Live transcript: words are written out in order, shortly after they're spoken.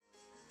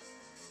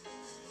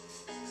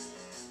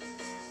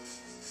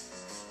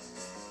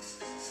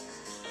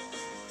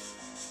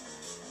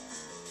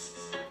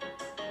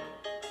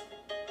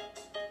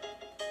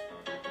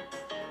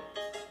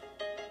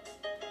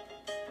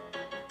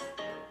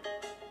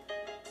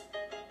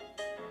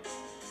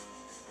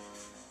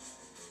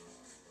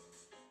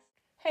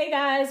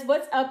guys,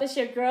 what's up? It's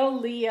your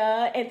girl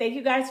Leah, and thank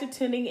you guys for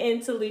tuning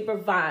in to Libra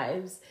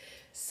Vibes.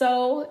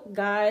 So,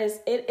 guys,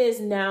 it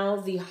is now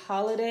the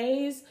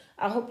holidays.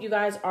 I hope you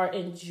guys are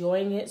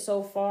enjoying it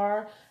so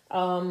far.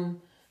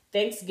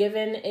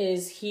 Thanksgiving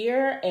is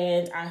here,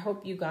 and I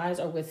hope you guys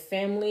are with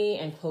family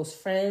and close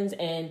friends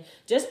and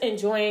just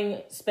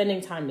enjoying spending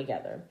time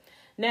together.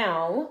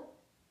 Now,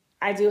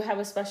 I do have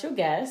a special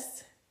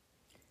guest.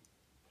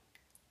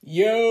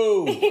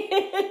 Yo!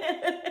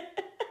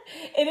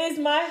 It is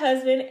my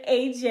husband,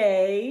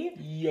 AJ.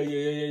 Yo.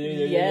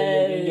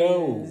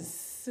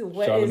 Yes.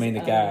 What Charlemagne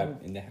is, the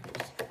God in the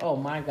house. Oh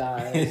my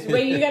gosh.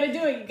 Wait, you gotta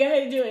do it. You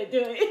gotta do it.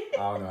 Do it.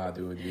 I don't know how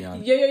to do it, to be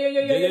honest. Yo.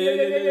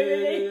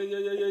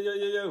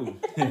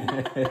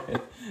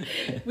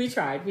 We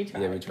tried.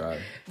 Yeah, we tried.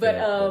 But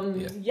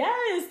yeah.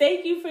 yes,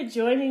 thank you for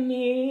joining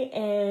me.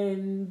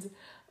 And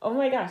oh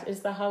my gosh,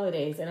 it's the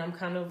holidays, and I'm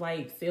kind of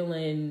like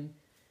feeling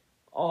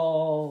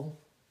all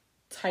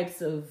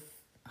types of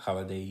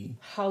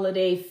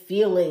holiday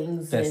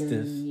feelings.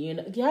 Festive.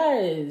 And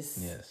yes.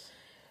 Yes.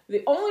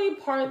 The only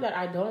part that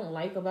I don't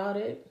like about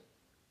it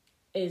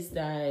is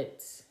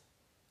that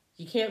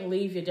you can't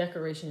leave your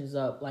decorations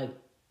up like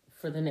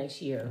for the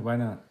next year. Why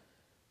not?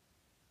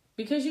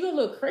 Because you're gonna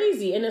look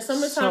crazy. In the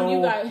summertime,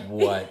 you got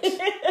what?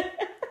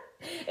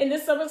 In the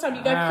summertime,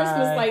 you got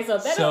Christmas lights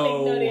up. That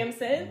don't make no damn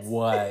sense.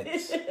 What?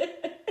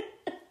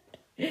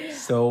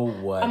 So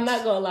what? I'm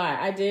not gonna lie.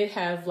 I did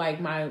have like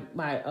my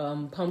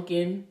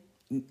pumpkin.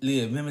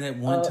 Leah, remember that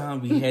one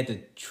time we had the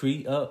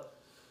tree up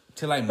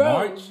till like Bro,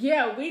 March?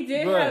 Yeah, we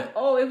did have.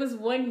 Oh, it was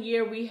one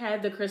year we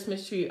had the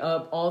Christmas tree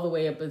up all the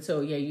way up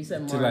until you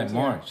said March. Till like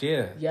March,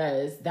 yeah.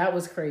 Yes, that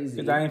was crazy.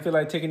 Because I didn't feel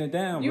like taking it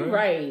down. You're bro.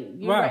 right.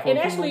 You're right. And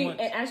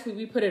actually,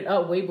 we put it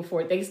up way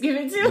before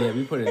Thanksgiving too. Yeah,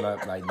 we put it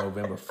up like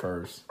November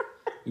 1st.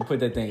 We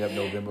put that thing up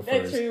November 1st.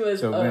 That tree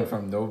was so it went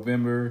from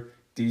November,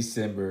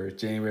 December,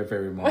 January,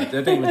 February, March.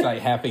 That thing was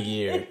like half a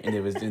year, and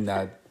it was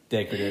not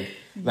decorative.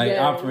 Like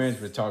our friends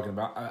were talking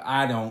about.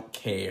 I don't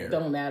care.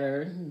 Don't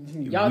matter.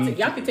 Y'all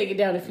can take it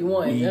down if you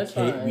want. That's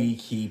fine. We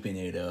keeping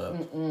it up.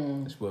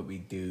 That's what we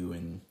do.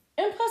 And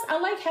plus, I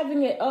like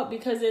having it up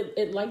because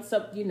it lights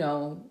up,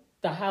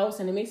 the house,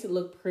 and it makes it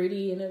look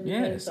pretty and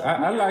everything. Yes, so,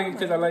 I like it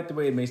because I like the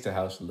way it makes the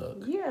house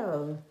look.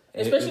 Yeah.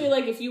 Especially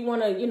like if you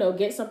want to,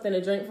 get something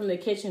to drink from the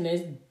kitchen.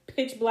 It's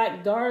pitch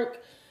black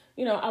dark.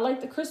 I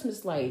like the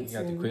Christmas lights. You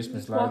got the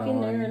Christmas light walk in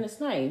on. there and it's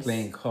nice.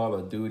 Playing Call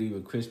of Duty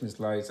with Christmas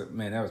lights.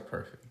 Man, that was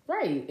perfect.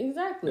 Right,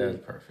 exactly. That was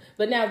perfect.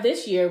 But now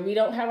this year, we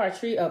don't have our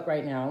tree up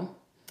right now.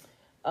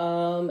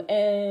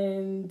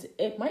 And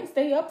it might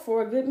stay up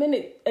for a good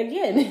minute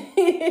again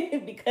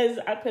because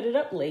I put it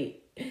up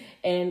late.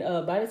 And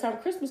by the time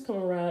Christmas come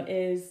around,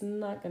 it's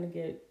not going to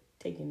get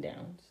taken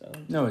down. So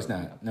No, it's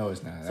not.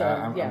 So,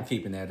 I'm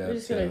keeping that up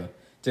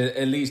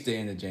to at least the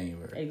end of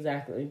January.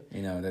 Exactly.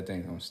 That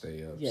thing's going to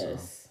stay up.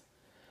 Yes. So.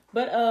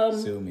 But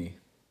sue me.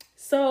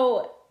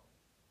 So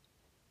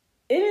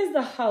it is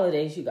the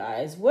holidays, you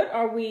guys. What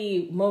are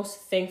we most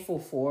thankful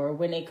for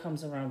when it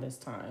comes around this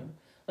time?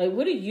 Like,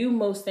 what are you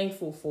most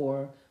thankful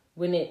for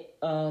when it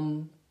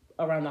around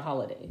the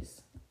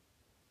holidays?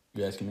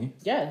 You asking me?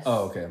 Yes.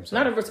 Oh, okay. I'm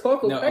sorry. Not a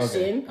rhetorical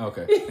question.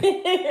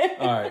 Okay.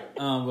 All right.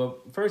 Well,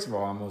 first of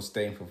all, I'm most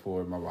thankful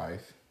for my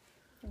wife.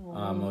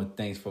 I'm most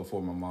thankful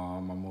for my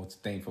mom. I'm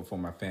most thankful for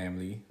my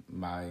family,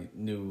 my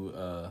new,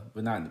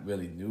 but not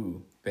really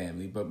new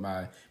family, but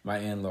my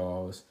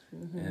in-laws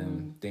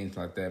and things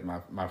like that.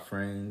 My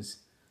friends.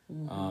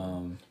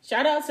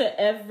 Shout out to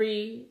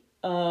every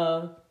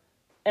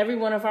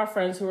one of our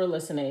friends who are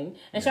listening,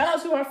 and shout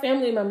out to our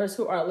family members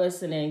who are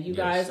listening. You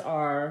guys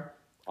are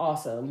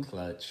awesome,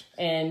 clutch,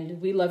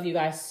 and we love you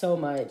guys so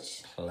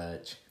much.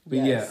 Clutch,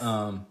 but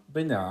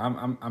but no,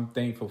 I'm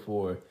thankful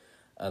for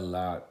a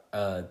lot.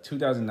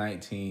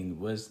 2019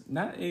 was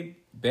not a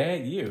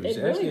bad year. It was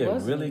actually a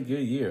really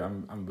good year.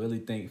 I'm really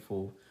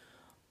thankful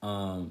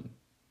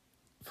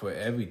for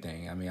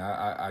everything. I mean,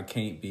 I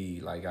can't be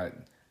like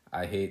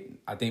I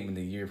think when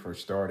the year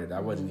first started, I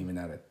wasn't even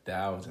at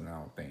 1,000. I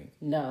don't think.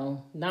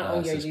 No, not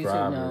on your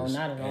YouTube. No,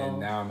 not at all. And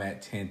now I'm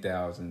at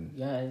 10,000.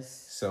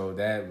 Yes. So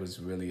that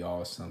was really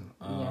awesome.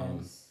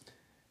 Yes.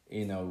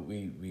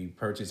 We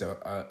purchased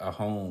a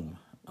home.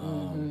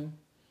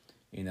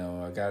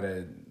 I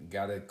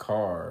got a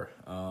car.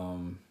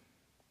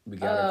 We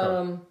got a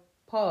car.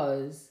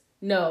 Pause.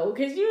 No,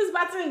 because you was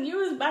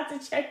about to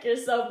check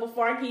yourself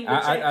before I can even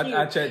check you.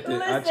 I checked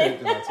it.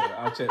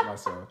 I checked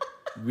myself.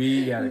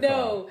 We got a car.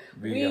 No,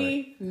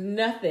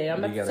 nothing.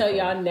 I'm about to tell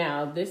y'all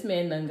now. This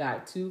man done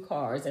got 2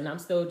 cars, and I'm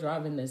still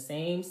driving the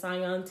same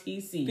Scion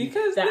TC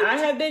because I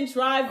have been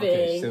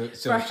driving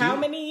for how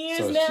many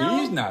years now? So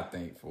she's not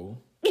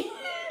thankful.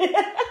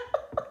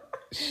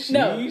 She's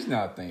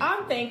not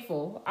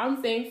thankful.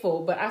 I'm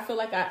thankful, but I feel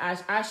like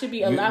I should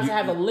be allowed to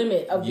have a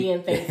limit of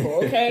being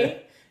thankful.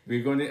 Okay.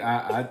 We're gonna.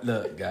 I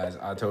look, guys.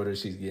 I told her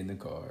she's getting a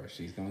car.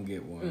 She's gonna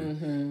get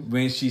one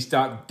when she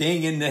stopped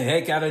dinging the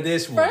heck out of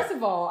this one. First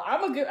of all,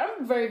 I'm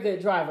a very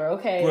good driver.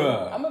 Okay,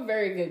 Bruh. I'm a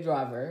very good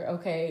driver.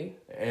 Okay.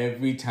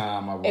 Every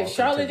time I walk, if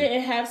Charlotte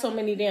didn't have so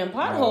many damn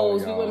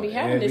potholes, we wouldn't be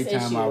having this issue.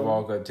 Every time I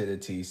walk up to the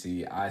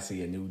TC, I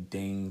see a new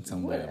ding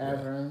somewhere.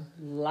 Whatever.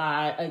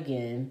 Lie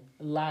again.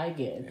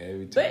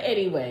 Every time. But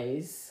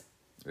anyways.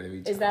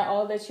 Is that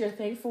all that you're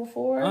thankful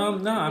for?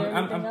 No,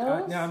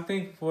 I'm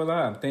thankful for a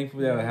lot. I'm thankful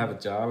that I have a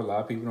job. A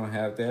lot of people don't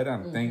have that.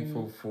 I'm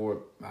thankful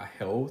for my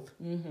health,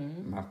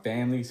 my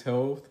family's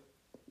health.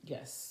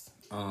 Yes.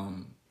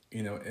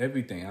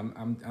 Everything.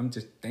 I'm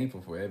just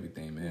thankful for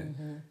everything,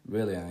 man.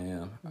 Really, I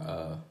am.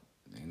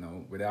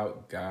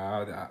 Without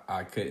God,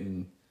 I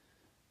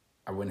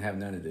wouldn't have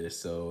none of this.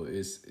 So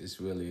it's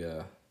really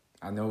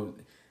I know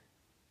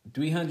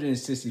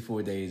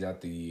 364 days out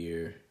the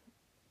year.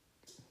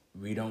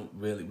 We're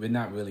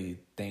not really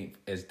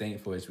as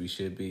thankful as we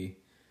should be.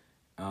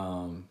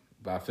 But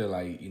I feel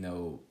like,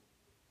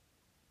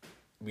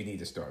 we need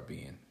to start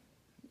being.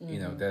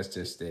 That's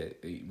just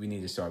it. We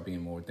need to start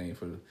being more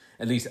thankful.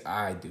 At least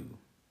I do.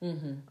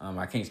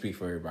 I can't speak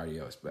for everybody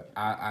else, but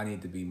I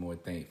need to be more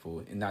thankful,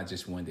 and not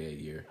just one day a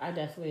year. I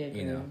definitely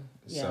agree.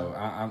 Yeah. So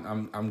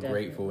I'm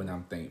grateful and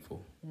I'm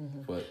thankful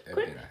for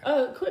everything I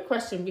have. Quick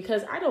question,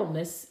 because I don't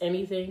miss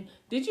anything.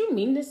 Did you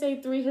mean to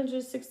say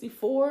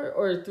 364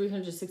 or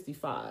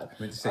 365? I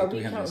meant to say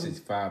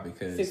 365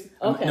 because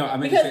okay. No, I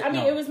meant because to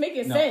say, it was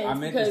making sense. I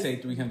meant to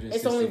say 360.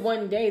 It's only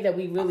one day that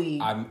we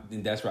really.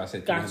 And that's why I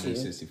said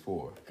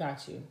 364.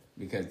 Got you.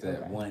 Because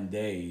that one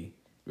day.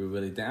 We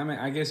really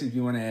I guess if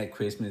you want to add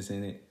Christmas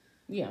in it,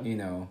 yeah,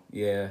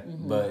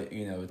 but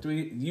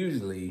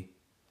usually,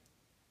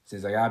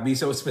 since I gotta be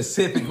so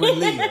specific with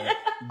Leah,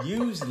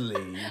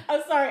 usually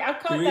I'm sorry, I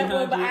caught that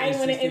one, but I didn't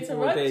want to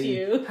interrupt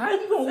you. How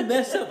you gonna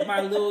mess up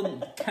my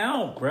little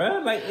count,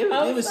 bruh? Like it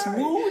was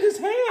smooth as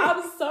hell.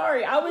 I'm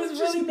sorry, I was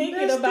really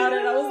thinking about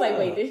it. I was like,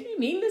 wait, did he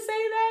mean to say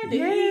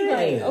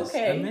that?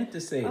 Okay, I meant to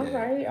say that. All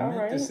right, I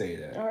meant to say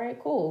that. All right,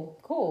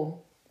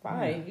 cool.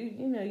 Fine,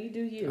 you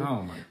do you.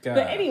 Oh my god.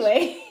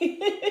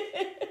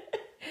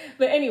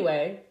 But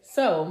anyway,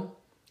 so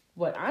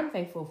what I'm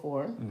thankful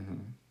for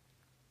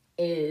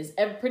is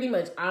pretty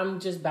much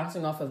I'm just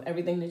bouncing off of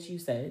everything that you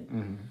said.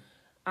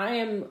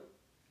 I'm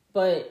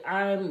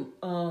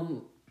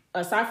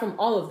aside from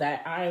all of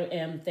that, I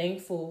am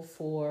thankful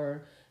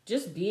for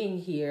just being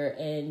here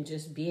and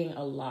just being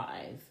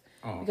alive.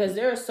 Because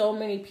there are so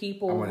many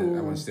people I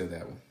want to steal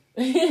that one.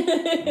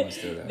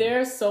 There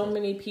are so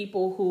many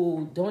people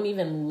who don't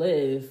even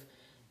live,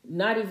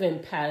 not even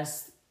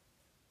past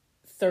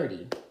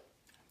 30,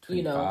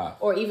 25.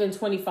 or even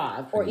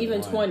 25, or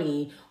even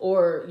 20,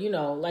 or,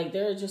 like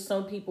there are just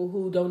some people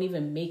who don't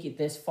even make it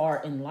this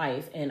far in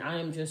life. And I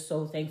am just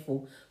so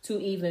thankful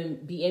to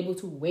even be able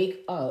to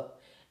wake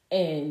up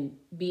and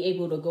be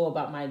able to go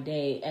about my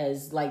day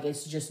as like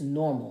it's just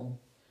normal,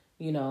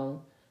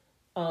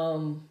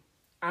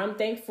 I'm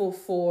thankful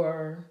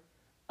for,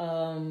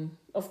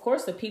 of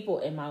course, the people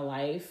in my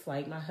life,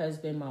 like my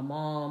husband, my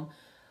mom,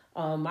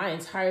 my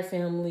entire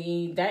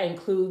family. That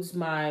includes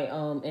my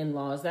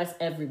in-laws. That's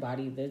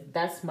everybody.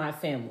 That's my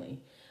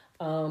family.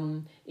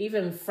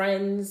 Even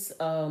friends,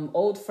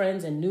 old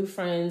friends and new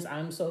friends.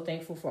 I'm so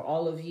thankful for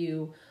all of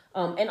you.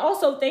 And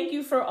also thank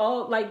you for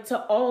to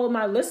all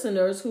my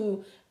listeners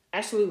who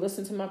actually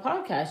listen to my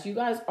podcast. You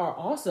guys are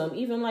awesome.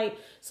 Even like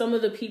some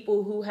of the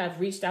people who have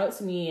reached out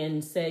to me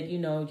and said,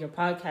 your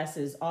podcast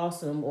is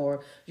awesome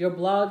or your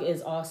blog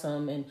is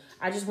awesome. And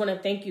I just want to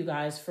thank you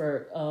guys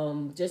for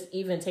just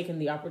even taking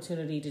the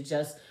opportunity to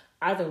just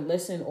either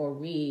listen or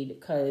read.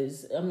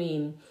 Because, I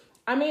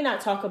may not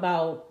talk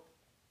about,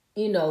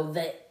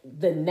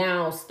 the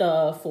now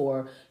stuff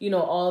or,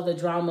 all the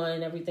drama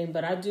and everything.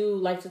 But I do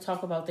like to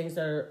talk about things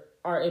that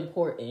are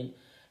important.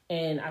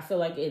 And I feel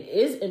like it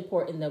is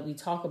important that we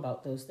talk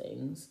about those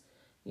things,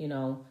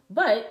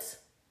 but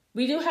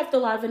we do have to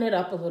liven it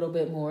up a little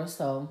bit more.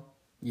 So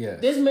yes,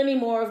 there's many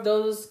more of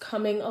those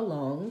coming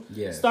along,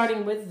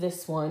 starting with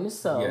this one.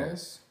 So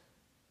yes,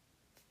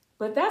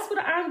 but that's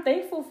what I'm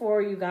thankful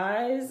for, you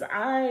guys.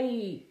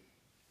 I'm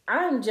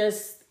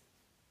just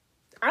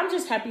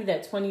happy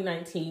that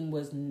 2019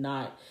 was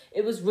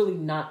really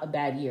not a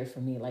bad year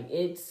for me. Like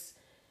it's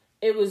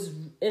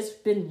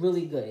been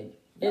really good.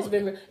 It's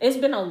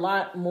been a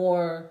lot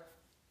more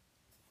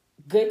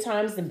good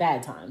times than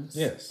bad times.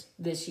 Yes.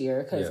 This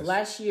year, because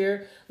last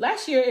year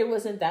it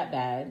wasn't that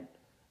bad.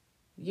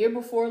 Year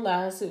before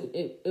last,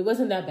 it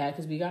wasn't that bad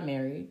because we got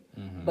married.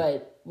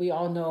 But we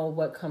all know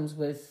what comes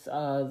with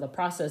the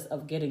process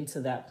of getting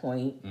to that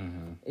point.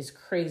 It's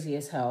crazy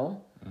as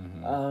hell.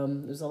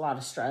 There's a lot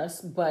of stress,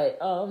 but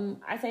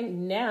I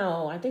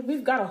think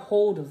we've got a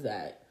hold of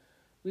that.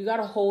 We got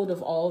a hold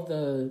of all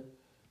the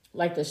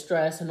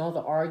stress and all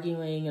the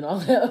arguing and all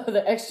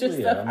the extra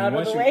stuff out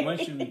of the way.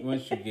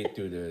 Once you get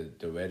through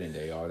the wedding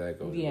day, all that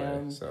goes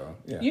away. So,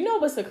 yeah.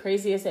 What's the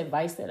craziest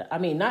advice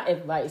not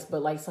advice,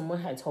 but like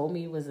someone had told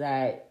me was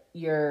that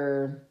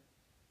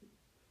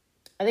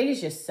I think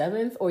it's your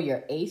 7th or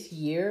your 8th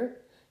year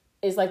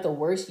is like the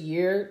worst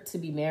year to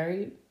be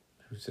married.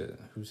 Who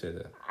said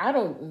that? I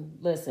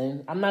don't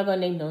listen. I'm not gonna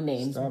name no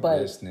names, Stop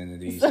but listening to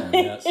these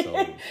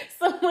nutsos.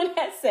 someone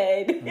has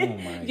said, Oh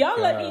my y'all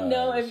let me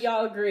know gosh. if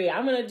y'all agree.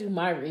 I'm gonna do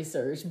my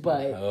research,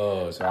 but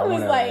So I I was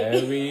want like-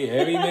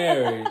 every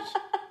marriage.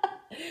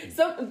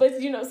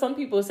 some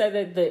people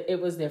said that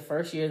it was their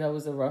first year that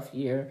was a rough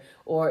year,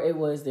 or it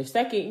was their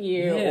second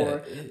year,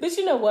 Yeah. but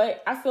you know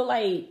what? I feel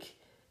like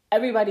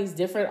everybody's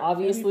different.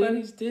 Obviously,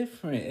 Everybody's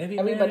different.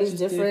 everybody's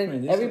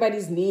different.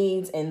 Everybody's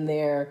needs and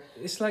their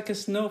It's like a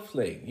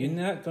snowflake. You're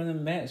not gonna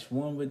match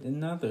one with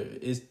another.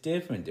 It's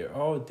different. They're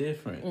all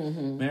different.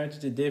 Mm-hmm.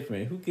 Marriages are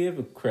different. Who give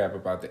a crap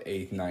about the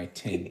 8th, 9th,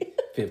 10th,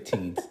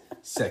 15th,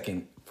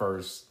 2nd,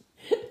 1st,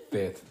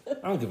 5th?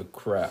 I don't give a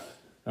crap.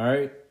 All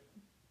right.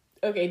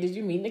 okay. Did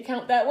you mean to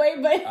count that way?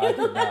 But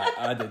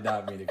I did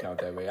not mean to count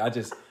that way.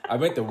 I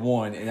went to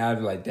 1 and I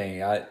was like, dang,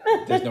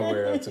 there's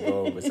nowhere else to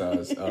go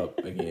besides up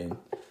again.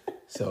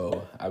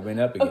 So I went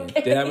up again.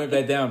 Okay. Then I went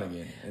back down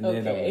again. And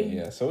then I Okay. went,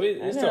 yeah. So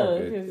it's all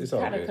good. It's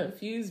all kind of good.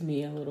 confused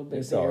me a little bit.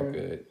 It's there. all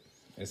good.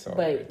 It's all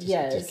But good.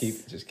 yes.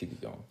 Just keep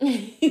it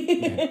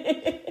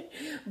going.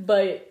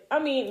 But I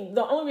mean,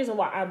 the only reason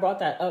why I brought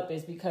that up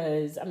is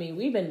because I mean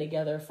we've been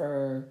together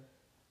for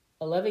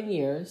 11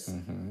 years.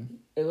 Mm-hmm.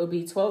 It will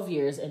be 12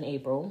 years in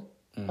April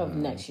of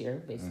next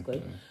year,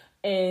 basically,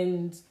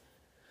 and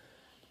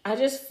I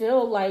just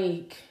feel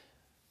like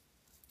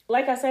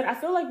I said, I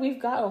feel like we've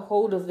got a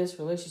hold of this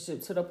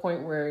relationship to the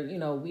point where, you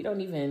know, we don't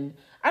even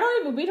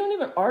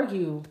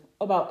argue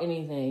about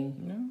anything.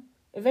 No.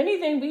 If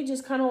anything, we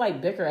just kind of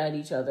like bicker at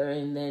each other,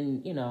 and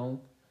then, you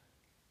know,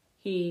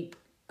 he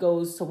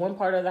goes to one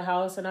part of the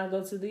house and I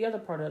go to the other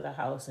part of the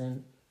house,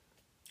 and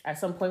at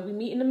some point we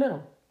meet in the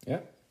middle.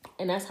 Yeah.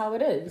 And that's how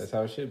it is. That's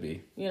how it should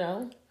be. You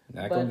know?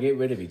 Not gonna get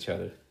rid of each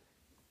other.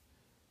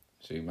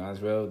 So you might as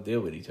well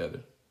deal with each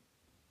other.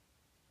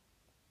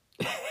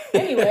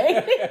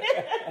 Anyway.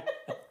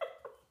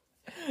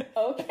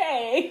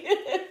 Okay.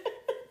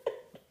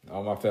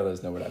 All my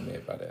fellas know what I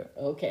meant by that.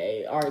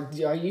 Okay.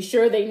 Are you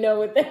sure they know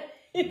what that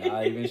is?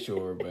 Not even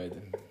sure, but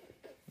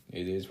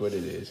it is what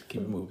it is.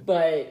 Keep it moving.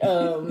 But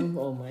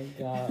oh my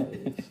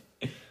god.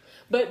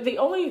 But the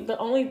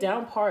only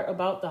down part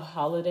about the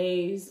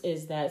holidays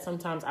is that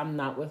sometimes I'm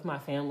not with my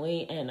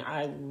family, and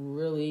I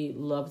really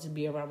love to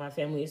be around my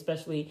family,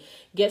 especially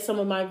get some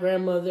of my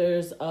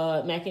grandmother's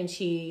mac and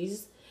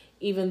cheese.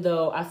 Even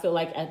though I feel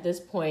like at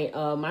this point,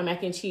 my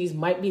mac and cheese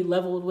might be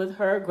leveled with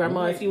her.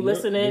 Grandma, if you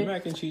listening, your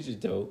mac and cheese is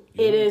dope.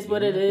 It is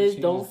what it is.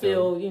 Don't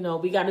feel, you know,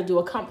 we got to do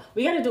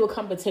a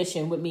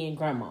competition with me and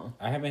Grandma.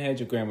 I haven't had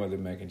your grandmother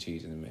mac and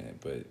cheese in a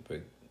minute,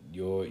 but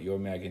your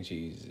mac and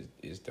cheese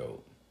is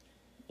dope.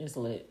 It's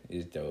lit.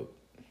 It's dope.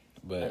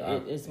 But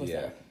it's what's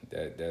up.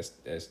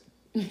 that's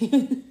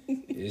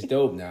it's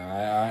dope now.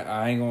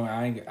 I ain't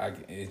gonna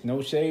it's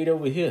no shade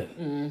over here.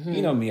 Mm-hmm.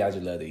 You know me, I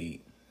just love to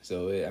eat.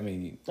 So I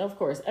mean, of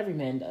course, every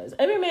man does.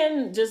 Every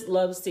man just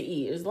loves to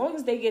eat. As long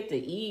as they get to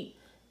eat,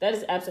 that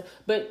is absolutely.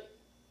 But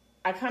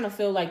I kind of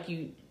feel like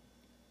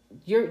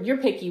you're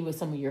picky with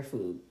some of your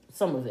food.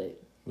 Some of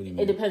it. What do you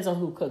mean? It depends on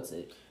who cooks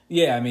it.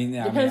 Yeah, I ain't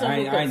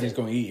just it.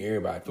 gonna eat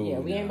everybody's food. Yeah,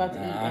 we ain't about to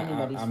eat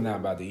anybody's I'm food. not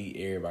about to eat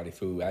everybody's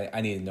food.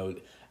 I need to know.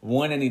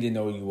 One, I need to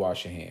know you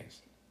wash your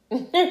hands.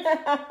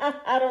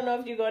 I don't know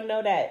if you're gonna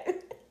know that.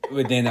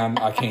 But then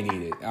I can't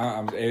eat it.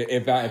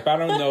 If I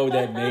don't know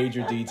that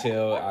major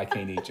detail, I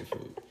can't eat your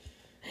food.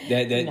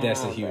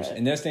 That's a huge. Bruh.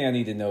 And next thing I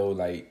need to know,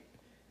 like,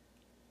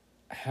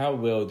 how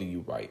well do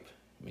you wipe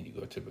when you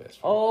go to the restaurant?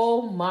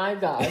 Oh my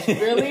gosh,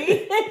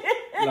 really?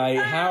 Like,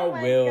 how Oh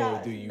my well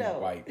gosh, do you no.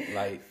 wipe?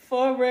 Like,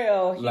 For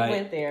real, he like,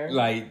 went there.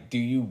 Like, do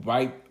you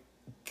wipe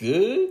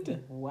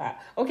good? Wow.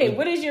 Okay,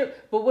 what is your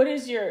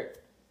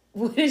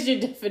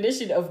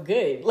definition of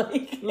good?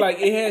 Like,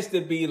 it has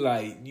to be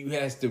like, you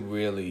has to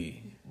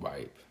really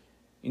wipe.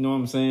 You know what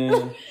I'm saying?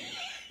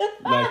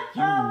 Like,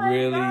 you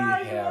really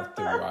have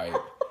to wipe.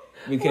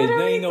 Because What are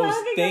there we ain't no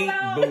talking stink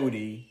about?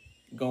 booty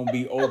gonna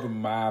be over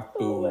my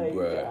food, Oh my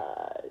bruh.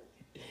 god.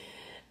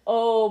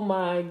 Oh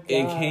my god.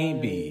 It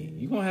can't be.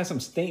 You gonna have some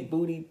stink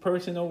booty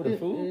person over the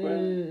food,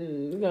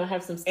 bruh? We're gonna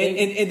have some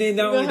steak. And then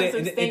not We're only gonna have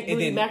that, some steak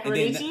booty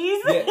macaroni and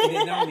cheese. Yeah, and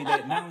then not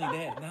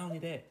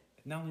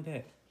only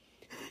that.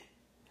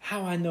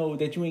 How I know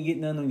that you ain't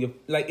getting none on your,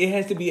 like, it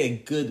has to be a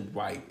good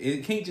wipe.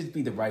 It can't just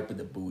be the wipe of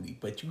the booty,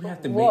 but you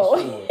have to make Whoa.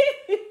 sure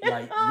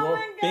like Oh your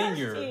my gosh,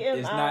 finger TMI.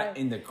 is not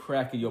in the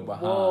crack of your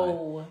behind.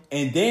 Whoa.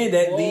 And then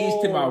that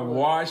leads to my Whoa.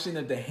 washing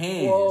of the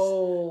hands.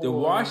 Whoa. The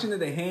washing of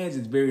the hands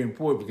is very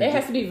important because It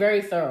has to be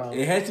very thorough.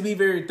 it has to be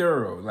very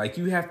thorough. Like,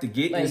 you have to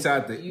get Like,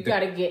 inside you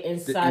gotta get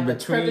inside in the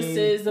between,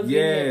 crevices of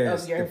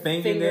yes, your the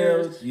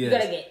fingernails, fingers. You yes.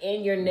 gotta get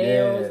in your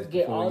nails, Yes,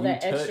 get before all you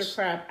that touch- extra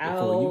crap out.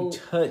 before you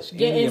touch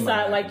get any of my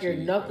inside mac like and your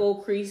cheese, knuckle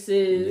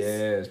creases.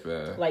 Yes,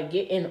 bro. Like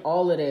get in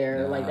all of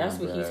there. Like that's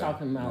what he's bruh.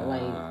 talking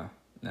about.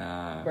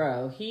 Nah.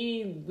 Bro,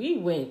 you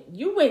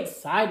went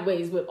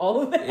sideways with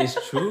all of that.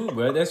 It's true,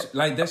 bro.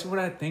 That's what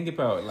I think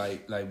about.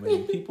 Like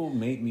when people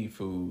make me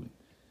food,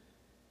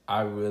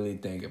 I really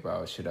think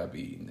about, should I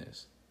be eating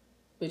this?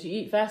 But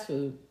you eat fast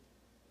food.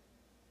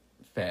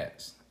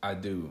 Facts. I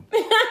do.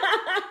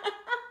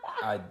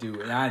 I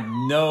do. And I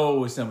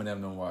know some of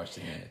them don't wash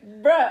their hands.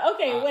 Bruh,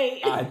 okay,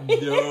 wait. I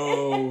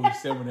know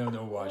some of them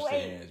don't wash their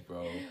hands,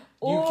 bro.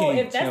 You can't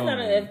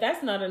if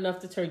that's not enough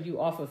to turn you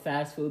off of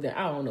fast food, then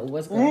I don't know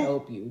what's going to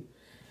help you.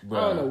 Bruh,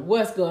 I don't know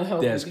what's going to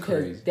help you. That's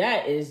crazy.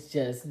 That is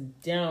just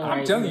downright.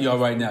 I'm telling y'all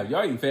right now,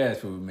 y'all eat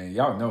fast food, man.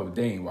 Y'all know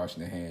they ain't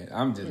washing their hands.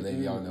 I'm just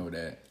letting y'all know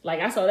that.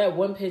 Like, I saw that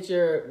one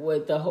picture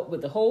with the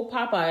whole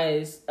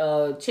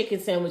Popeyes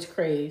chicken sandwich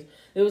craze.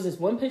 There was this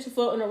one picture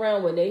floating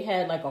around when they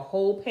had like a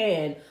whole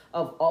pan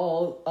of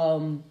all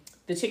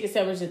the chicken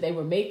sandwich that they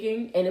were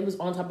making, and it was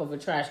on top of a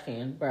trash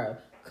can, bro.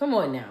 Come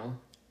on now.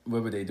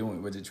 What were they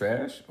doing? Was it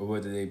trash, or were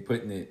they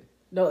putting it?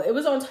 No, it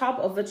was on top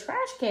of a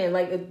trash can,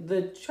 like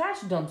the trash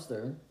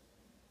dumpster.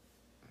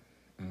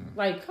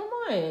 Like, come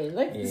on.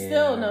 Like,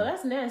 still, no,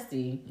 that's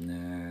nasty.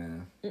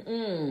 Nah.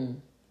 Mm-mm.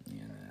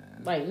 Yeah.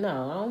 Like,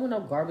 no, I don't want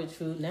no garbage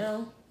food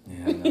now.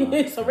 Yeah, no,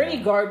 it's already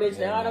garbage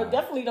now. I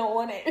definitely don't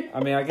want it. I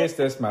mean, I guess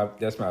that's my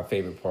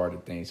favorite part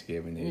of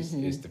Thanksgiving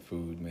is the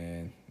food,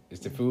 man. It's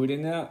the food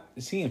and now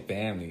seeing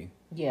family.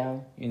 Yeah.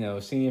 You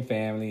know, seeing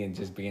family and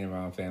just being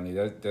around family.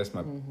 That's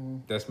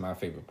my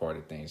favorite part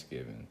of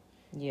Thanksgiving.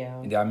 Yeah.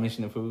 And did I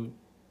mention the food?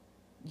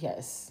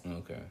 Yes.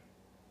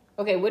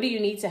 Okay, what do you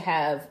need to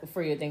have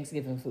for your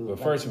Thanksgiving food? Well,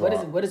 first of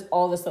all, what is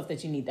all the stuff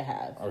that you need to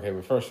have? Okay,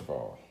 well, first of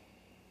all,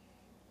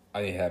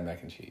 I need to have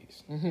mac and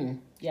cheese. Mm-hmm.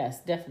 Yes,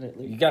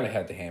 definitely. You got to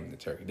have the ham and the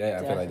turkey. I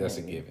feel like that's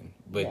a given.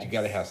 But you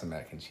got to have some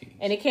mac and cheese.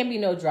 And it can't be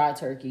no dry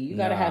turkey. You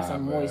got to have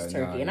some moist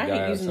turkey. And I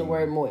hate using the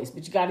word moist,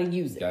 but you got to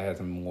use it. You got to have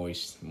some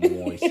moist.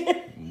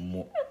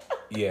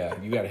 Yeah,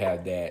 you got to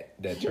have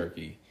that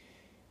turkey.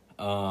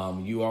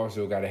 You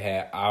also got to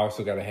have. I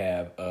also got to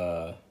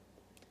have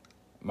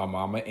my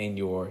mama and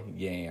your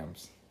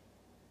yams.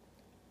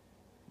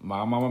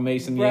 My mama made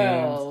some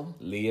yams.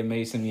 Leah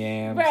made some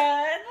yams.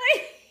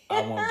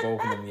 I want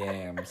both of them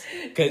yams.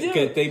 Cause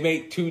they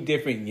make two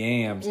different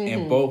yams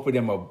and both of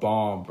them are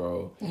bomb,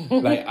 bro.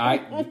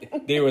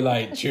 Like they were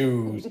like,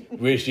 choose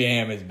which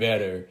yam is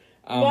better.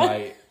 I'm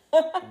like,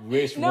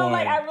 which one? No,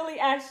 like I really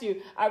asked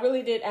you. I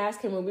really did ask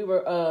him when we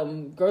were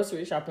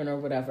grocery shopping or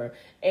whatever.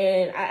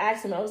 And I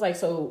asked him, I was like,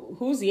 so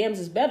whose yams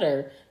is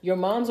better? Your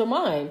mom's or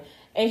mine?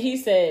 And he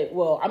said,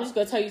 well, I'm just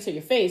going to tell you to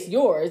your face,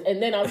 yours.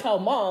 And then I'll tell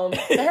mom to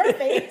her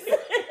face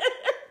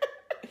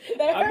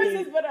that hers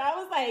is better. I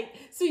was like,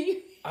 so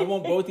you... I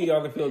want both of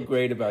y'all to feel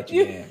great about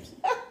your yams.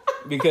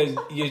 Because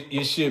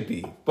you should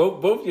be.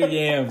 Both your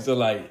yams are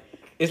like...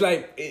 It's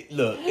like...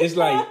 it's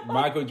like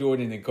Michael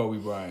Jordan and Kobe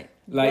Bryant.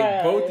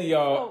 Like, both of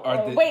y'all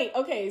are the... Wait,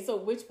 okay, so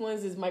which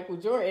ones is Michael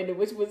Jordan and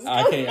which ones is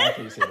I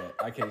can't say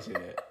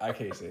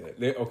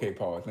that. Okay,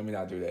 pause. Let me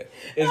not do that.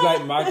 It's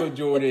like Michael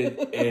Jordan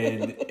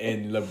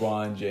and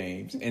LeBron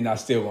James, and I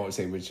still won't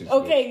say which is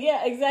which. Okay,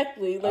 yeah,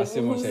 exactly. Like, I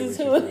still won't say which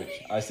is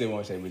which. I still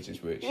won't say which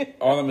is which.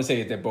 All I'm going to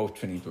say is they're both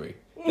 23.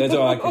 That's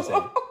all I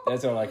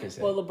can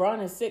say. Well,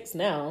 LeBron is 6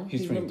 now.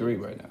 He's 23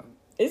 right now.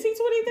 Is he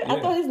 23? Yeah. I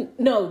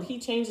thought he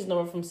changed his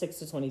number from 6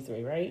 to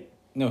 23, right?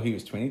 No, he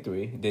was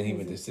 23. Then he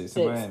went to 6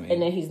 in Miami.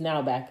 And then he's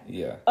now back.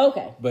 Yeah.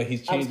 Okay. But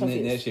he's changing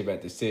it next year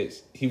back to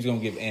 6. He was going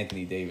to give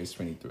Anthony Davis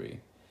 23.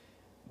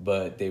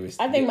 But they was...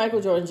 I think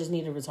Michael Jordan just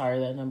need to retire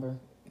that number.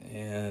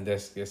 Yeah,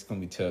 that's going to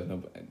be tough.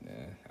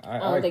 I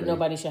don't think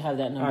nobody should have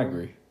that number. I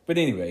agree. But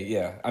anyway,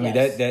 yeah. I mean,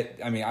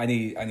 I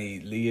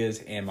need Leah's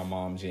and my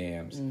mom's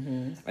jams.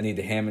 Mm-hmm. I need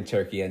the ham and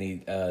turkey. I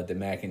need the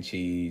mac and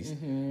cheese.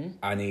 Mm-hmm.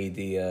 I need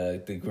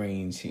the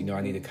greens. You know,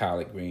 I need the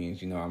collard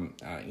greens. You know, I'm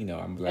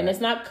black. And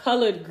it's not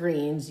colored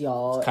greens,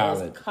 y'all. It's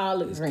collard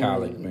greens. It's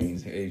collard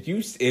greens. If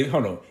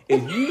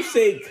you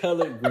say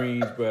colored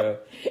greens, bro.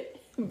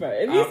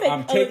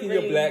 I'm taking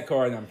greens, your black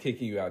card and I'm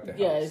kicking you out the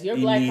house. Yes, your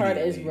black card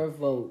is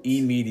revoked.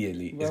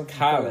 Immediately.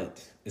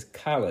 It's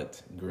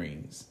collard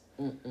greens.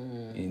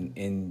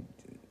 And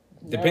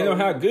depending on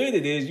how good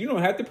it is, you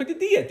don't have to put the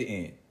D at the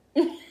end.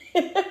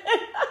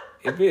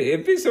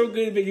 if it's so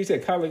good, you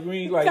said collard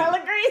greens, like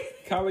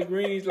collard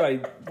greens,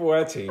 like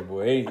boy, I tell you,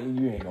 boy,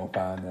 you ain't gonna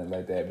find nothing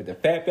like that. But the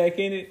fat back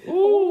in it,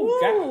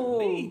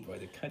 golly, boy,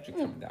 the country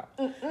coming out.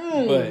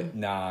 But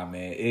nah,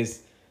 man,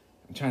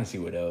 I'm trying to see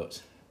what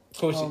else. Of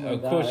course,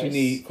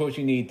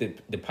 you need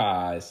the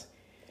pies.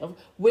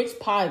 Which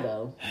pie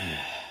though?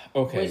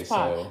 Okay, which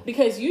pie? so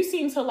because you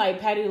seem to like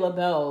Patti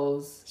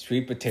LaBelle's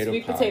sweet potato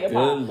pie. Good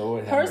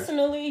Lord,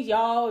 personally,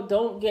 y'all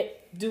don't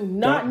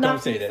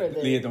knock say me that. for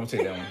this. Leah, don't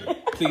say that on here.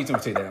 Please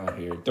don't say that on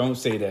here. Don't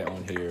say that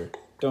on here.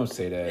 Don't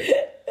say that.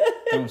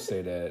 Don't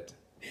say that.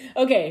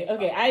 Okay.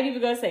 I ain't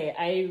even gonna say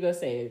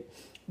it.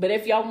 But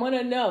if y'all want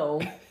to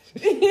know,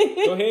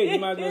 go ahead. You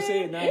might as well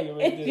say it now.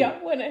 If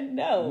y'all want to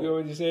know, you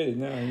already said it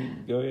now.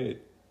 Go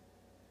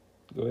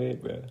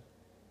ahead, bro.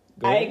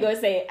 I ain't gonna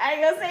say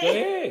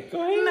it.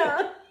 Go ahead.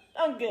 No.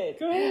 I'm good.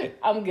 Go ahead.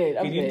 I'm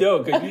good. You know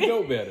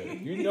better.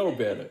 You know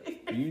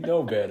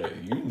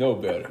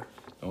better.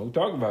 Don't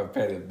talk about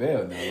Patti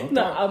LaBelle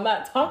now. I'm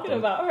not talking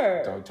about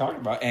her. Don't talk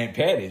about Aunt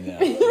Patty now.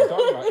 Don't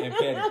talk about Aunt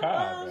Patty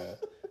pie, bro.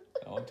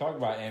 Don't talk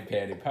about Aunt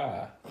Patty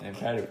pie. Aunt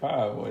Patty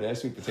pie, boy,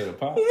 that's sweet potato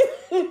pie.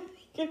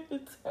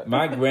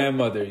 My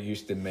grandmother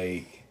used to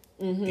make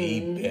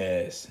the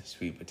best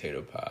sweet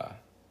potato pie.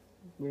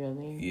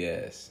 Really?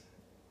 Yes.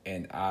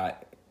 And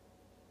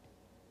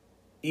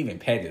even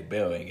Patti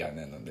LaBelle ain't got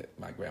nothing on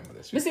my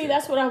grandmother's sweet But see, potato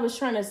that's pie. what I was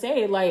trying to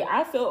say. Like,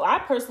 I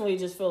personally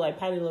just feel like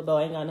Patti LaBelle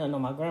ain't got nothing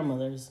on my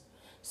grandmother's.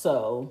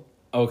 So.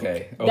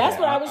 Okay. That's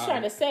what I was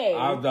trying to say.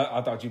 I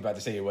thought you were about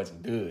to say it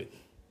wasn't good.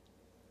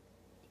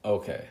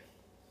 Okay.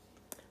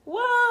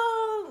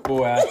 Well.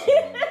 Boy,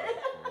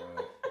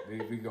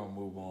 we gonna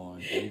move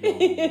on.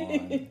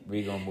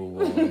 We gonna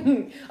move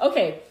on.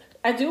 Okay.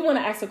 I do want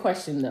to ask a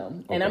question, though.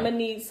 And Okay. I'm going to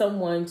need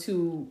someone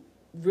to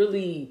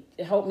really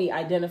help me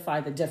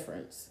identify the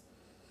difference.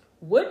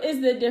 What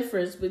is the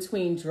difference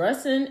between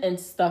dressing and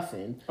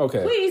stuffing?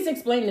 Okay. Please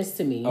explain this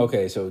to me.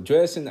 Okay, so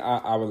dressing,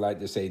 I would like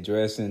to say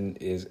dressing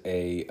is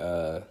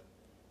I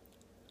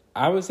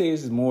would say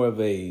this is more of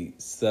a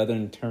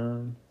Southern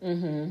term.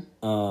 Mm-hmm.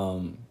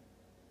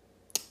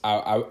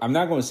 I'm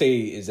not going to say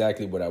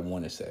exactly what I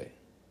want to say.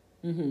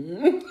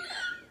 Mm-hmm.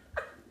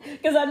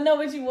 Because I know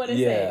what you want to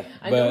say.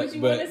 I know what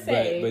you want to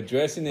say. But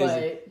dressing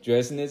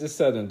is a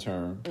Southern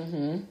term.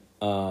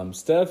 Mm-hmm.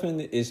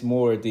 Stuffing is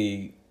more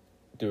the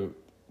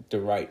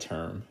right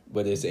term,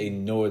 but it's a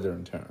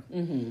Northern term.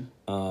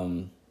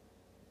 Mm-hmm.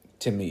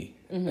 To me,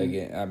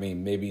 again, I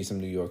mean, maybe some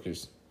New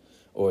Yorkers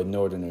or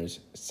Northerners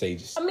say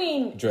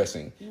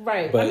dressing.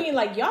 Right. But, I mean,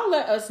 like, y'all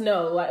let us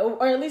know, like,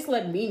 or at least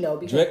let me know,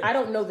 because I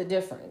don't know the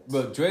difference.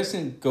 But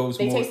dressing goes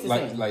they more taste the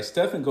same. like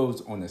stuffing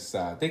goes on the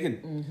side. They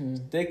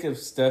could think of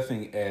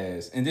stuffing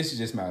as, and this is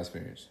just my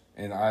experience,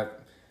 and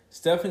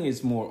stuffing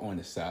is more on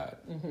the side.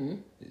 Mm-hmm.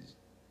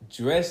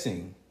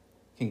 Dressing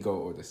can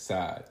go on the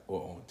side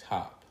or on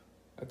top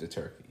of the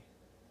turkey.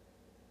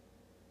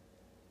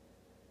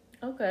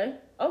 Okay.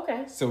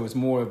 So it's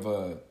more of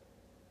a,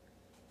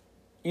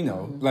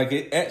 like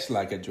it acts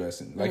like a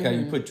dressing, like how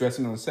you put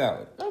dressing on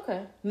salad.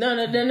 Okay. No.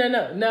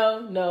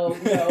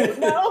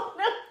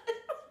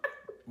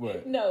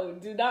 What? No,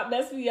 do not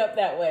mess me up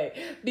that way.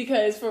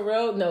 Because for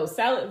real, no,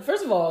 salad.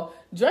 First of all,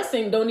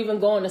 dressing don't even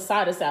go on the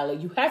side of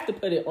salad. You have to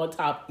put it on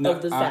top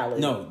of the salad.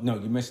 No,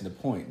 you missing the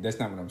point. That's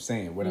not what I'm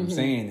saying. What I'm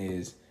saying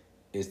is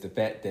the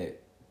fact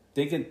that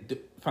they can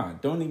fine.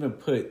 Don't even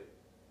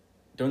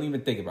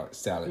think about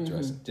salad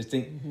dressing. Just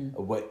think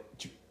of what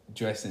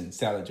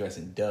salad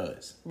dressing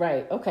does.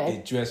 Right. Okay.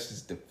 It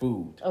dresses the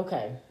food.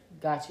 Okay.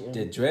 Got you.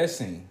 The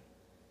dressing,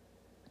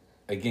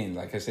 again,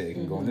 like I said, it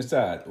can go on the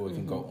side or it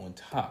can go on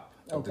top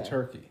of the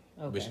turkey,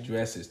 which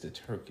dresses the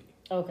turkey.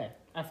 Okay.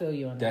 I feel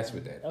you on that. That's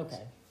what that is.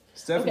 Okay.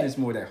 Stuffing is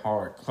more that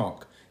hard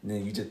clunk, and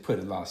then you just put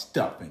a lot of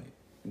stuff in it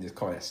and just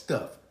call that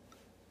stuff.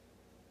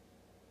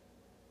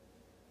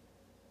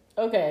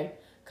 Okay.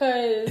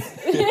 Because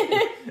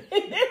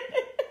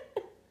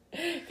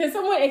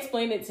someone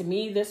explained it to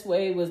me this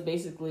way was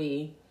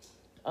basically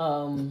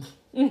Smith.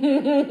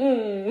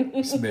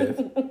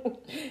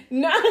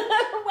 No,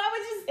 why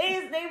would you say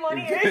his name on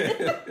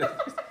here?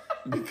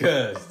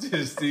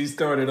 Because he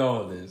started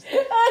all this.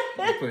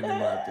 I'm putting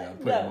him out there. I'm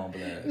putting him on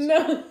blast.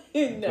 No.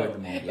 Him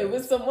on It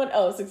was someone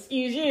else.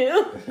 Excuse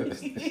you.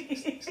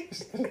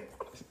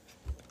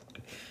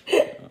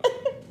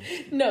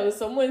 No,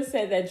 someone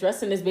said that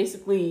dressing is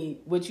basically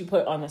what you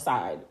put on the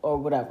side or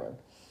whatever.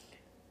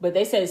 But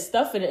they said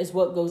stuffing is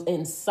what goes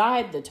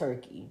inside the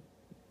turkey.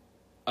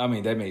 I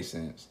mean, that makes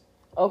sense.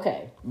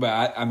 Okay.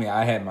 But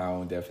I had my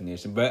own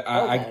definition. But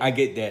I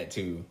get that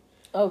too.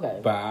 Okay.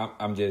 But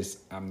I'm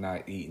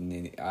not eating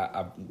any.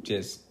 I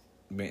just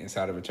went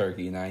inside of a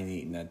turkey and I ain't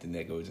eating nothing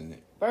that goes in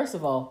it. First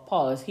of all,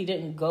 pause. He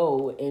didn't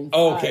go inside.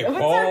 Okay, of a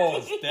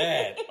pause turkey.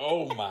 that.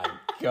 Oh my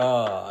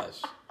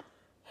gosh.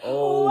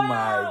 Oh Wow.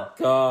 my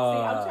gosh.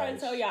 See, I'm trying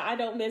to tell y'all I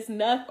don't miss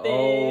nothing.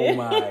 Oh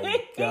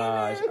my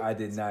gosh. I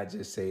did not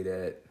just say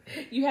that.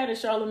 You had a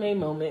Charlemagne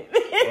moment.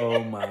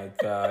 Oh my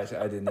gosh.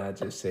 I did not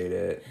just say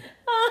that.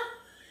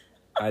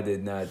 I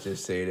did not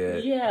just say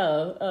that.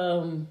 Yeah.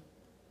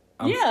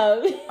 I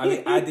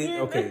mean, I did.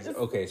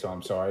 Okay. So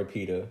I'm sorry,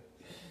 Peter.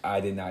 I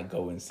did not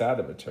go inside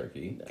of a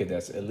turkey because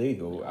that's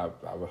illegal.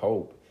 I would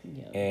hope.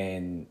 Yeah.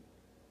 And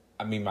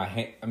I mean,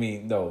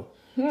 no.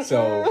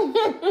 So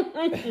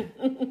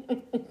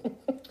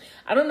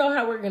I don't know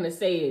how we're gonna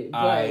say it,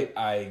 but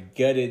I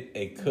gutted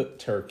a cooked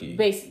turkey,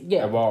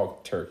 a raw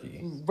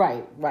turkey.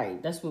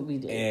 Right. That's what we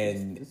did.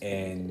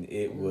 And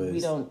it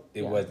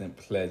wasn't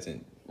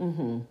pleasant.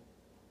 Mm-hmm.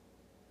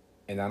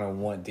 And I don't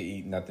want to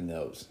eat nothing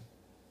else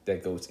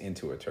that goes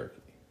into a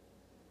turkey.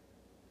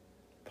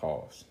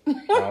 Pause.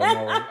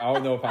 I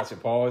don't know if I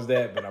should pause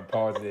that, but I'm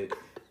pausing it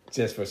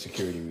just for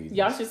security reasons.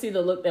 Y'all should see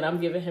the look that I'm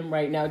giving him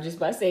right now just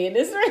by saying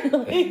this.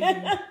 Really.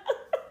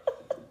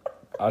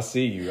 I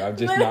see you. I'm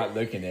just not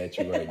looking at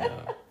you right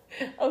now.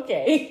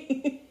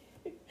 Okay.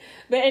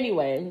 But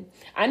anyway,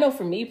 I know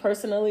for me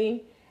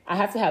personally, I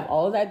have to have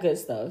all of that good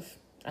stuff.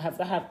 I have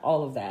to have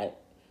all of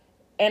that.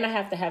 And I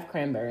have to have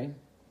cranberry.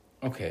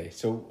 Okay.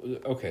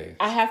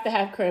 I have to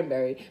have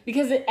cranberry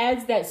because it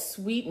adds that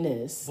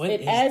sweetness.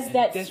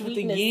 That's what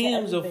the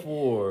yams are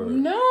for.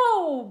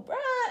 No,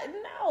 bruh.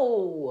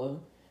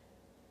 No.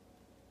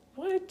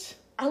 What?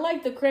 I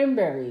like the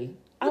cranberry.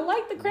 I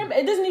like the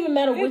cranberry. It doesn't even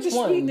matter which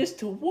one. Sweetness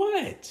to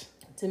what?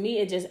 To me,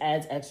 it just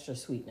adds extra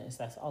sweetness.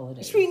 That's all it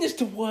is. Sweetness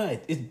to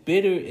what? It's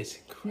bitter. It's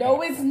crap.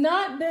 No, it's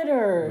not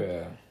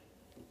bitter.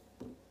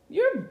 Yeah.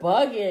 You're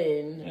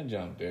bugging. That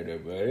junk bitter,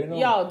 but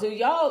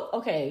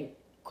okay,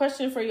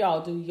 question for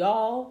y'all. Do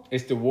y'all...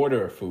 It's the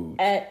water of food.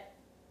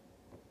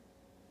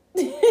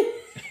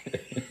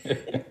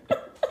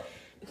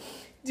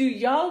 Do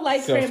y'all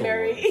like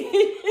cranberry?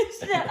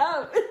 Shut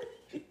up.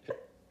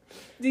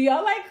 Do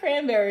y'all like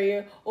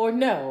cranberry or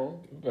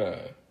no?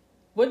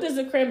 What does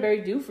the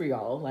cranberry do for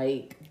y'all?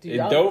 Like, it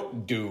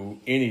don't do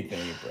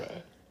anything,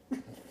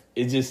 bruh.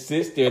 It just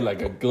sits there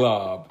like a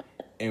glob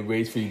and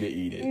waits for you to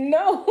eat it.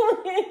 No.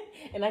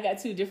 And I got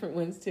 2 different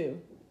ones too.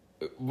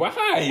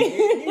 Why? You're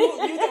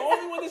the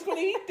only one that's going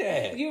to eat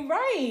that. You're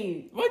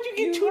right. Why'd you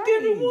get 2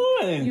 different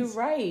ones? You're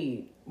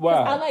right. Why?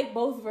 I like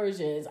both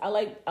versions. I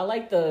like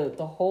the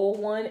whole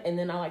one, and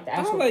then I like the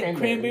actual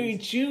cranberry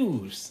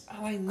juice.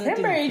 I like nothing.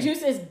 Cranberry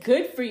juice is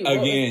good for you.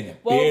 Again,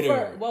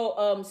 bitter.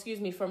 Excuse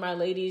me, for my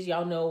ladies,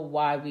 y'all know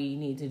why we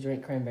need to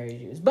drink cranberry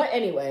juice. But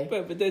anyway.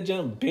 But that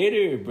junk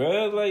bitter,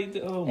 bro. Like,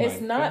 oh my god.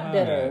 It's not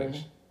bitter.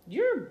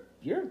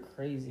 You're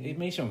crazy. It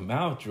makes your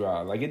mouth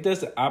dry. Like, it does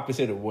the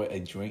opposite of what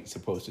a drink's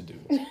supposed to do.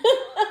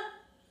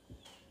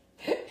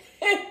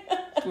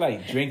 It's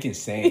like drinking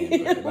sand,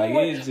 bro. Like,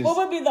 it's just... What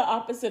would be the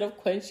opposite of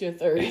quench your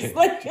thirst?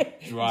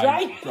 Like, dry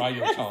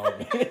your tongue.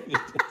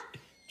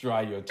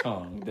 Dry your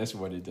tongue. That's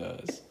what it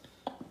does.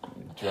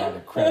 Dry the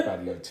crap out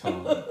of your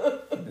tongue.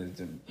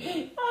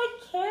 I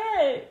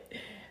can't.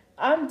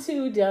 I'm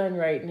too done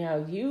right now.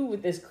 You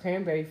with this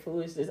cranberry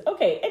foolishness.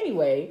 Okay,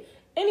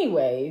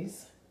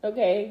 anyways,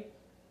 okay.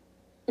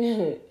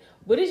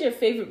 What is your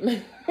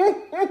favorite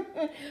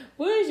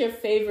what is your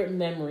favorite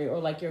memory or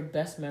like your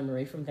best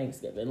memory from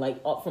Thanksgiving?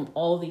 Like from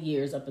all the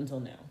years up until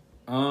now?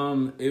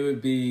 It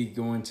would be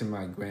going to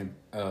my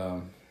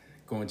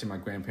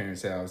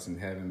grandparents' house and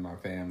having my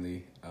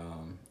family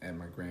at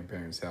my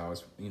grandparents'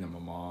 house. You know, my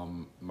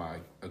mom,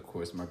 of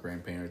course my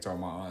grandparents, all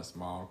my aunts,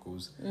 my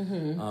uncles.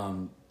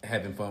 Mm-hmm.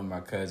 Having fun with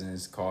my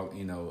cousins,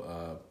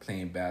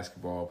 playing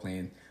basketball,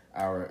 playing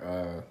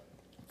our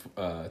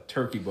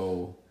turkey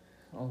bowl.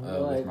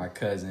 With my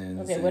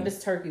cousins. Okay, what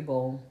is turkey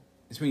bowl?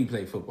 It's when you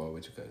play football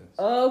with your cousins.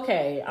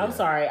 Okay, I'm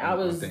sorry.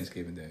 On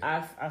Thanksgiving Day.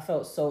 I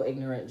felt so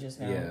ignorant just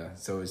now. Yeah,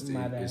 so it's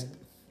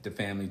the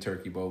family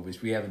turkey bowl,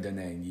 which we haven't done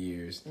that in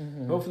years.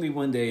 Mm-hmm. Hopefully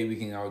one day we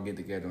can all get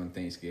together on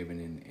Thanksgiving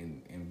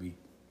and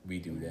we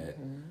do that.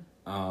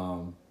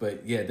 Mm-hmm.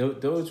 But yeah,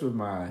 those were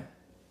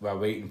while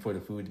waiting for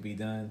the food to be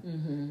done,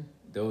 mm-hmm.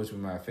 those were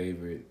my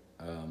favorite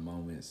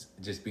moments.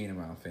 Just being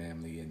around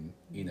family and,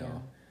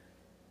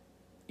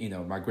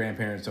 my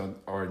grandparents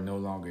are no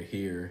longer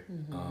here,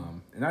 mm-hmm.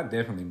 And I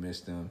definitely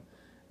miss them.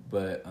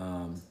 But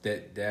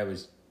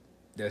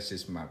that's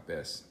just my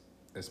best.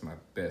 That's my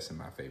best and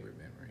my favorite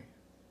memory.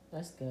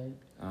 That's good.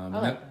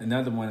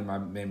 Another one of my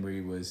memory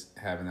was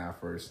having our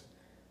first,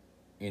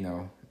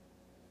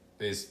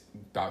 it's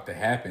about to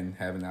happen,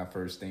 having our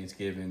first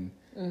Thanksgiving,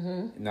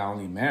 mm-hmm. not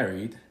only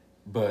married,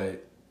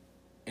 but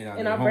in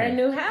our brand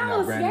new house. In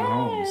our brand new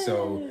home.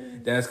 So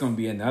that's going to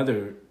be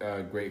another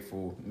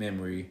grateful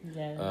memory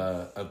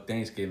of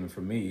Thanksgiving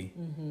for me,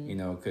 mm-hmm.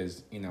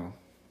 Because,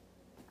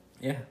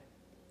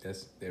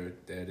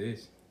 that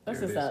is.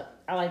 That's what's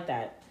up. I like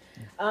that.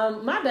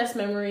 My best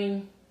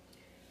memory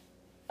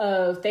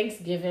of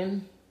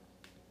Thanksgiving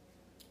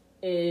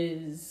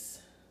is,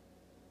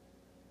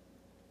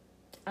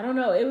 I don't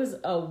know, it was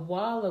a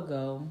while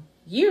ago,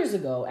 years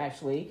ago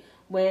actually,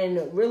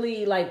 when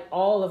really like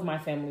all of my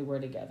family were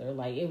together.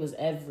 Like it was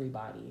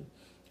everybody,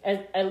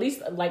 at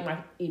least like my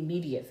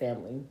immediate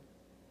family.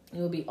 It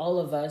would be all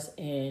of us,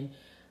 and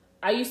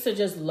I used to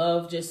just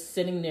love just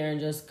sitting there and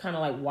just kind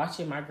of like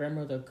watching my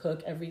grandmother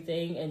cook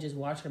everything and just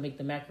watch her make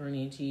the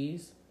macaroni and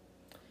cheese.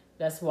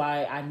 That's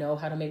why I know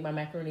how to make my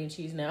macaroni and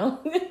cheese now.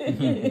 So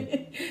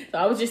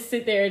I would just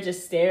sit there and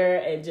just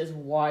stare and just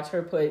watch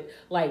her put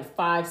like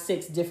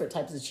 5-6 different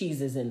types of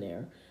cheeses in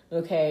there.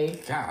 Okay?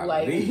 Golly.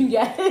 Like,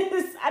 yes.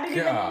 I didn't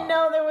even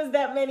know there was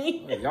that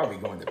many. Well, y'all be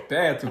going to the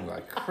bathroom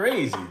like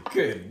crazy.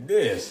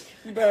 Goodness.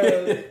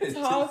 Bro,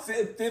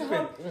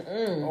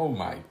 oh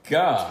my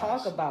God.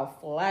 Talk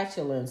about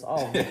flatulence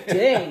all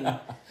day.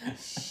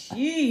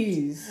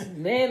 Jeez.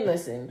 Man,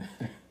 listen.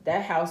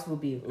 That house will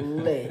be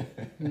lit.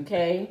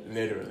 Okay?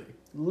 Literally.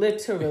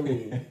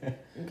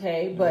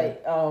 Okay?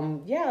 But,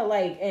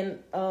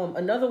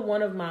 another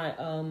one of my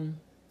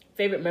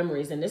favorite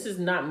memories, and this is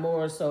not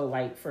more so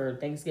like for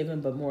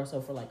Thanksgiving, but more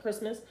so for like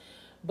Christmas.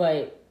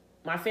 But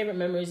my favorite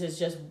memories is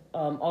just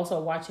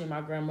also watching my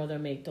grandmother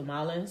make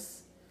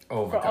tamales.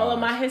 Oh my For gosh. all of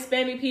my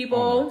Hispanic people.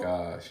 Oh my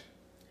gosh.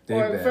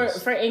 Or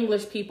for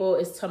English people,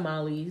 it's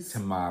tamales.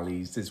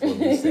 Tamales, that's what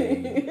we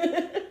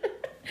say.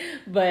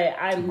 But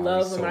I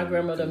love when my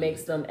grandmother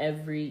makes them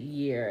every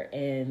year,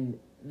 and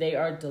they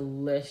are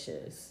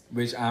delicious.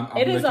 Which I'm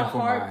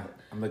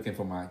looking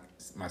for my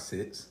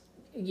 6.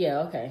 Yeah,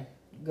 okay.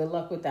 Good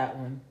luck with that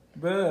one.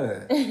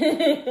 But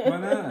why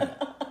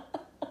not?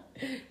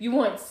 You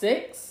want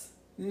 6?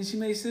 She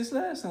made 6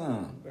 last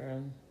time.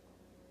 Bro.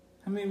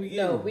 How many we eat?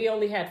 No, we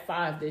only had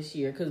 5 this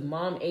year because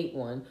Mom ate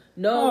one.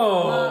 No,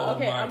 Oh,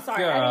 okay, my I'm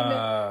sorry.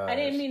 I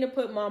didn't mean to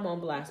put Mom on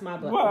blast. My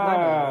bad.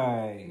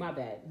 Why? My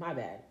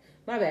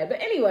bad.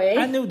 But anyway,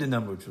 I knew the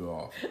number was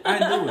off. I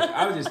knew it.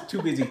 I was just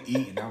too busy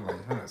eating. I'm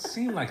like,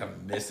 seemed like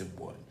I'm missing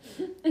one.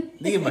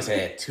 Nigga must have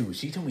had 2.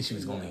 She told me she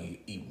was going to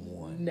eat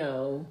 1.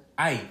 No,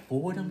 I ate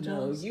 4 of them. no,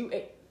 Jones? you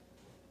ate.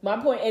 My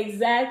point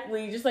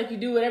exactly, just like you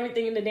do with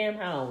everything in the damn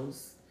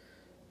house.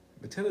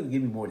 But tell her to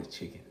give me more of the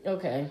chicken.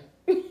 Okay.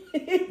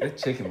 That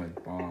chicken was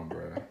bomb,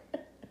 bro.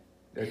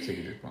 That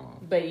chicken is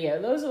bomb. But yeah,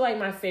 those are like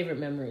my favorite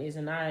memories,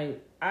 and I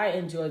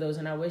enjoy those,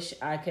 and I wish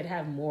I could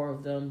have more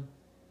of them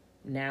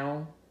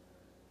now.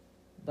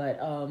 But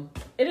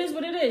it is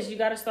what it is. You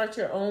got to start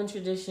your own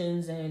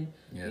traditions and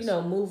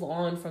move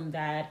on from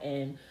that.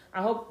 And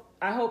I hope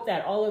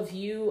that all of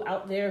you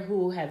out there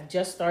who have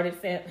just started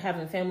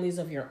having families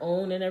of your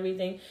own and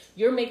everything,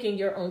 you're making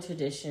your own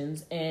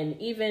traditions and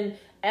even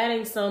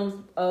adding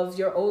some of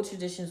your old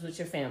traditions with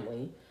your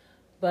family.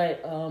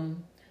 But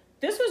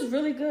this was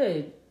really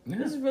good. Yeah.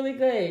 This is really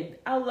good.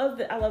 I love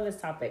this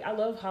topic. I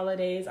love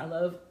holidays. I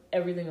love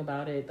everything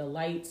about it. The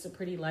lights, the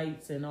pretty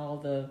lights, and all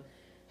the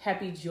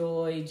happy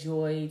joy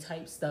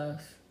type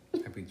stuff.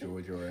 Happy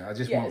joy. I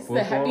just want football.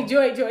 The happy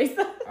joy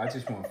stuff. I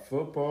just want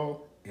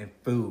football and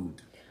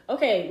food.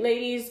 Okay,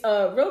 ladies,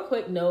 real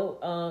quick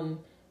note,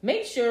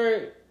 make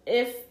sure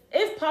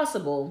if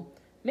possible,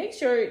 make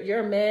sure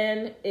your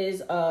man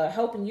is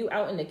helping you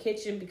out in the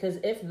kitchen, because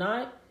if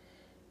not,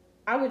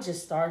 I would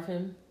just starve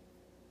him.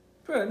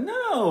 Bro,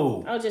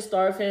 no. I'll just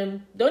starve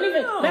him.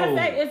 Matter of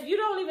fact, if you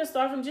don't even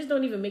starve him, just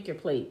don't even make your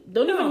plate.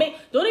 Don't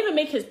even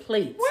make his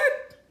plate. What?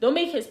 Don't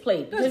make his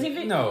plate. Because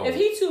if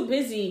he's too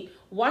busy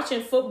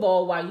watching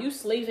football while you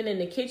slaving in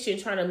the kitchen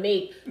trying to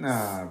make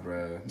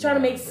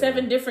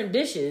 7 different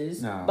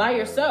dishes by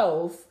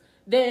yourself,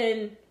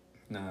 then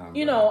I'm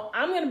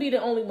gonna be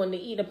the only one to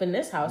eat up in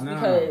this house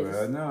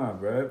because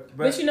bro.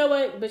 But you know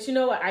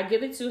what? I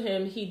give it to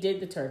him. He did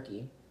the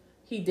turkey.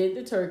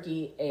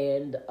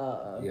 And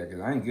yeah, because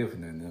I ain't good for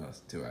nothing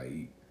else till I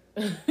eat.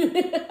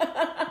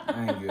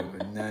 I ain't good for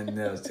nothing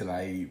else till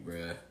I eat,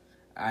 bro.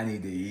 I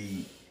need to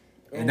eat.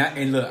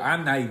 And look,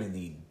 I'm not even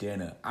eating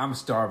dinner. I'm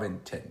starving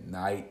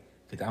tonight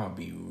because I'm going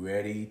to be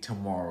ready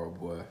tomorrow,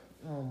 boy.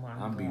 Oh, my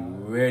God. I'm going to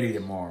be ready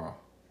tomorrow.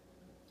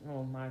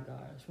 Oh, my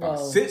gosh. About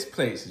 6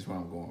 plates is what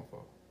I'm going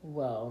for.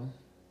 Well.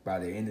 By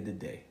the end of the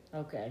day.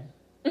 Okay.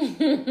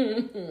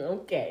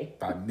 Okay.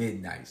 By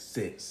midnight,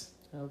 6.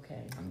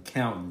 Okay. I'm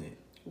counting it.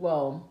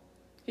 Well,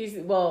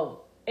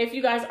 if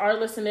you guys are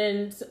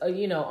listening,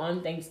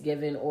 on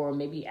Thanksgiving or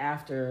maybe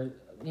after,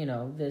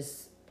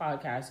 this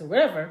podcast or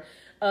whatever,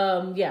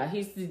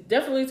 he's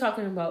definitely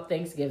talking about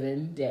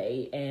Thanksgiving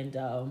Day. And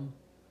was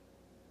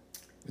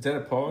that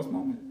a pause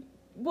moment?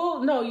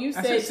 Well, no, you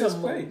said 6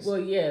 plates. Well,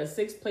 yeah,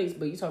 6 plates,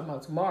 but you're talking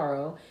about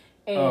tomorrow,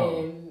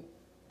 and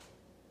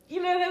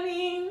you know what I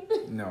mean?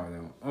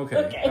 No. Okay.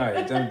 All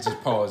right. I'm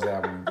just pause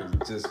that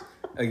one just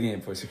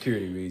again for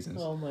security reasons.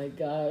 Oh my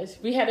gosh,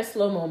 we had a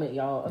slow moment,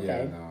 y'all. Okay.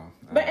 Yeah, no.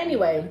 But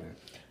anyway,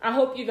 I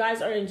hope you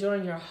guys are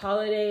enjoying your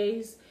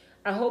holidays.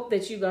 I hope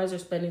that you guys are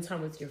spending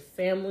time with your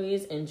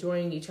families,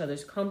 enjoying each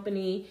other's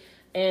company.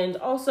 And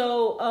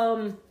also,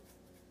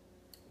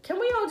 can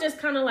we all just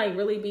kind of like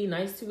really be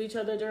nice to each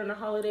other during the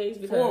holidays?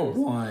 Because, for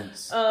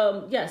once.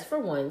 Yes, for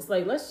once.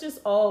 Like, let's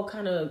just all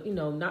kind of,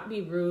 not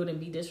be rude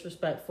and be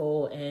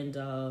disrespectful. And,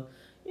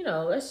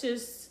 let's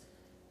just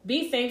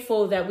be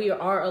thankful that we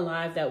are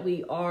alive, that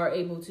we are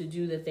able to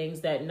do the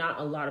things that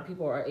not a lot of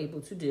people are able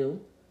to do.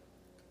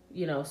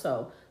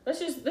 So let's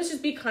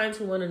just be kind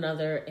to one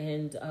another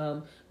and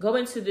go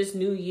into this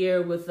new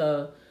year with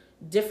a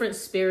different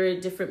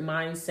spirit, different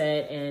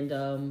mindset,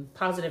 and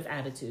positive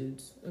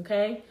attitudes.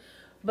 Okay,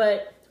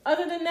 but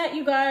other than that,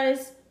 you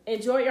guys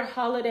enjoy your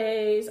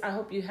holidays. I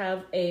hope you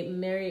have a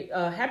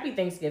happy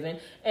Thanksgiving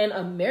and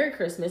a Merry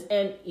Christmas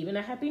and even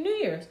a Happy New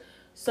Year's.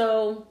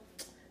 So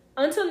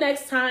until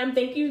next time,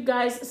 thank you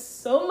guys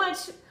so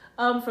much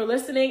for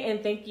listening,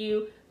 and thank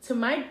you to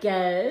my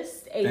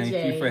guest, AJ.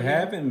 Thank you for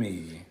having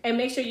me. And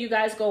make sure you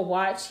guys go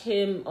watch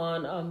him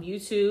on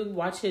YouTube.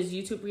 Watch his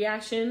YouTube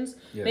reactions.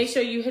 Yes. Make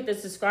sure you hit the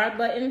subscribe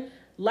button,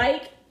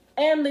 like,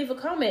 and leave a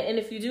comment. And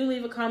if you do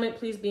leave a comment,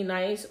 please be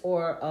nice,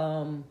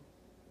 or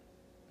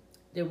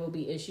there will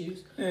be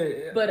issues.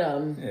 Yeah, but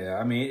yeah,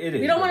 I mean, it is.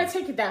 We don't want to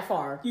take it that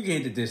far. You can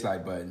hit the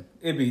dislike button.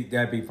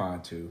 That'd be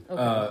fine too.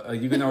 Okay.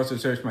 You can also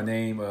search my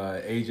name,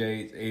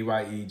 AJ,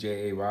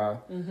 AYEJAY.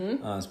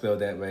 Mm-hmm. Spelled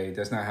that way.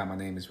 That's not how my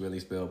name is really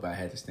spelled, but I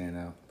had to stand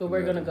out. But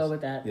we're gonna go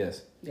with that.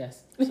 Yes.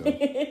 So,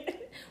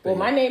 well,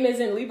 my name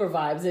isn't Libra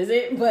Vibes, is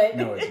it? But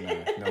no,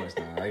 it's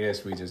not. I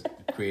guess we just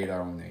create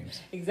our own names.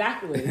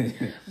 Exactly.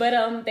 But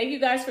thank you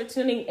guys for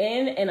tuning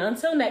in, and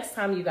until next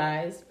time, you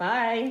guys.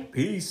 Bye.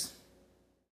 Peace.